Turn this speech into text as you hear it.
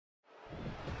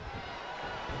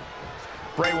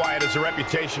Bray Wyatt has a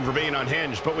reputation for being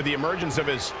unhinged, but with the emergence of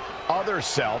his other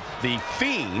self, the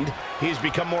Fiend, he's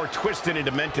become more twisted and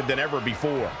demented than ever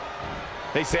before.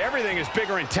 They say everything is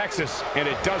bigger in Texas, and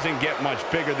it doesn't get much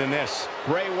bigger than this.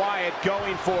 Bray Wyatt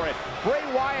going for it. Bray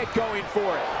Wyatt going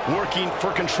for it. Working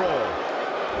for control.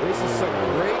 This is some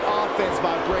great offense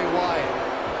by Bray Wyatt.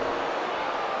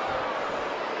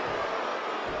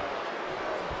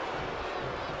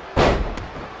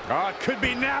 Oh, it could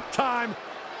be nap time.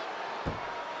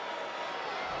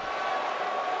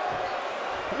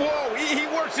 Whoa, he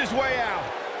works his way out.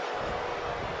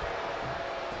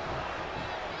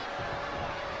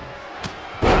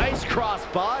 Nice cross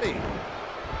body.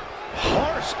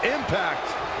 Harsh impact.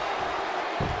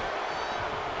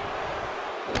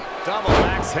 Double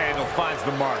axe handle finds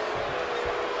the mark.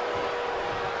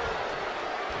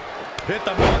 Hit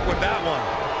the mark with that one.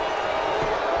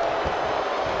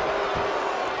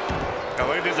 Oh,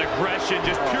 look at his aggression,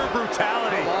 just pure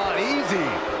brutality. Come on, easy.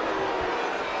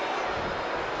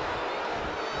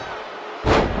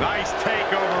 Nice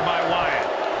takeover by Wyatt.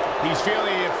 He's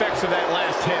feeling the effects of that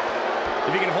last hit.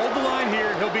 If he can hold the line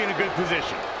here, he'll be in a good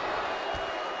position.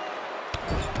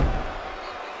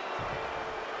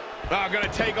 Gonna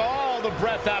take all the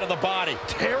breath out of the body.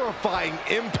 Terrifying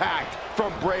impact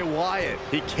from Bray Wyatt.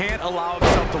 He can't allow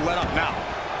himself to let up now.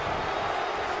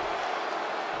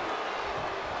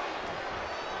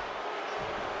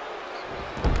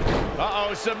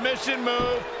 Uh-oh, submission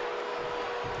move.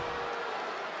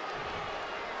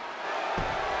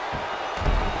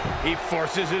 He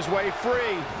forces his way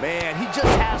free. Man, he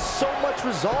just has so much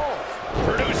resolve.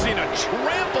 Producing a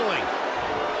trampling.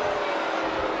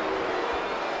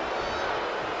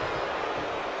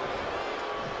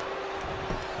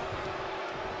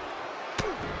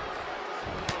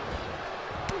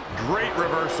 Great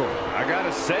reversal. I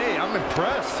gotta say, I'm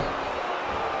impressed.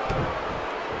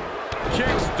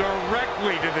 Kicks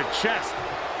directly to the chest.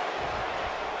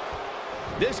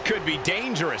 This could be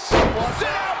dangerous.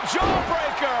 Sit-up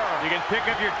jawbreaker! You can pick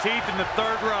up your teeth in the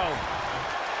third row.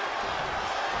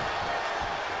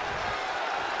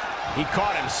 He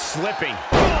caught him slipping.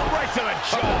 Oh, right to the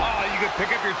jaw. Oh, you can pick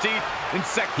up your teeth in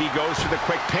second. He goes for the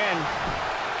quick pin.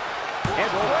 And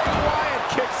Bray Wyatt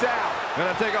kicks out.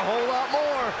 Gonna take a whole lot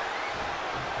more.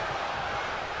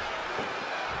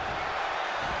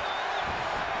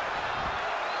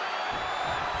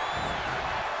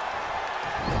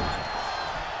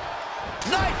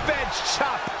 Knife edge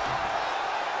chop.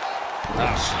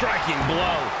 A striking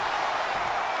blow.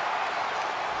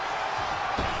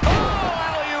 Oh,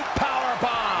 alley-oop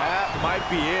powerbomb. That might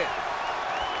be it.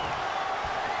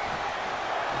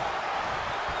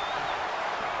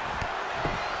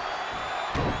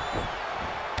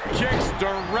 Kicks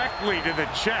directly to the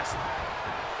chest.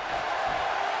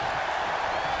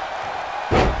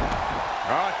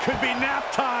 Oh, it could be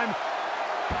nap time.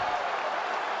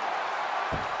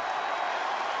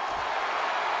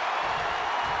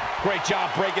 Great job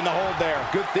breaking the hold there.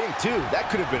 Good thing, too. That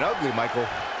could have been ugly, Michael.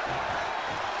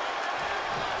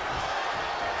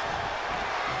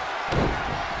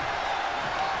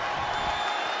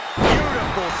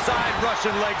 Beautiful side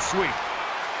Russian leg sweep.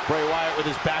 Bray Wyatt with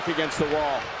his back against the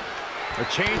wall. A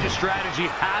change of strategy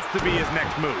has to be his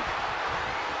next move.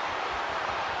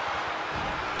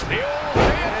 The old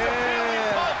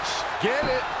hands punch. Get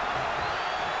it.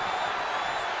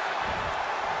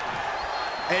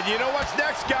 And you know what's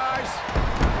next, guys?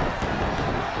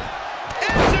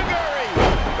 Enziguri!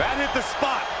 That hit the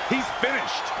spot. He's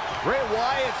finished. Bray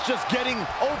Wyatt's just getting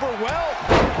overwhelmed.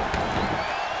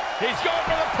 He's going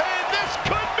for the pin. This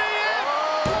could be it!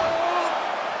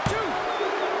 1,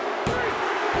 2,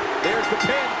 3. There's the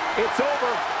pin. It's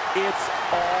over. It's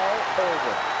all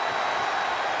over.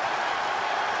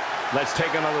 Let's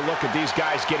take another look at these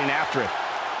guys getting after it.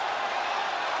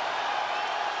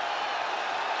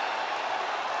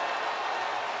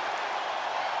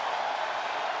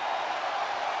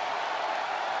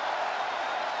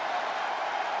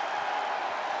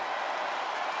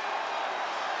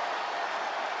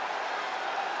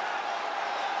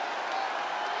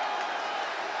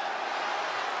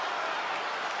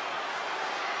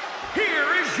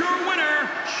 Here is your winner,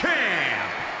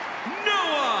 Champ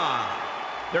Noah.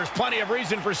 There's plenty of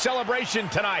reason for celebration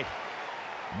tonight.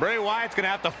 Bray Wyatt's going to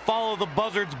have to follow the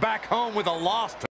Buzzards back home with a loss.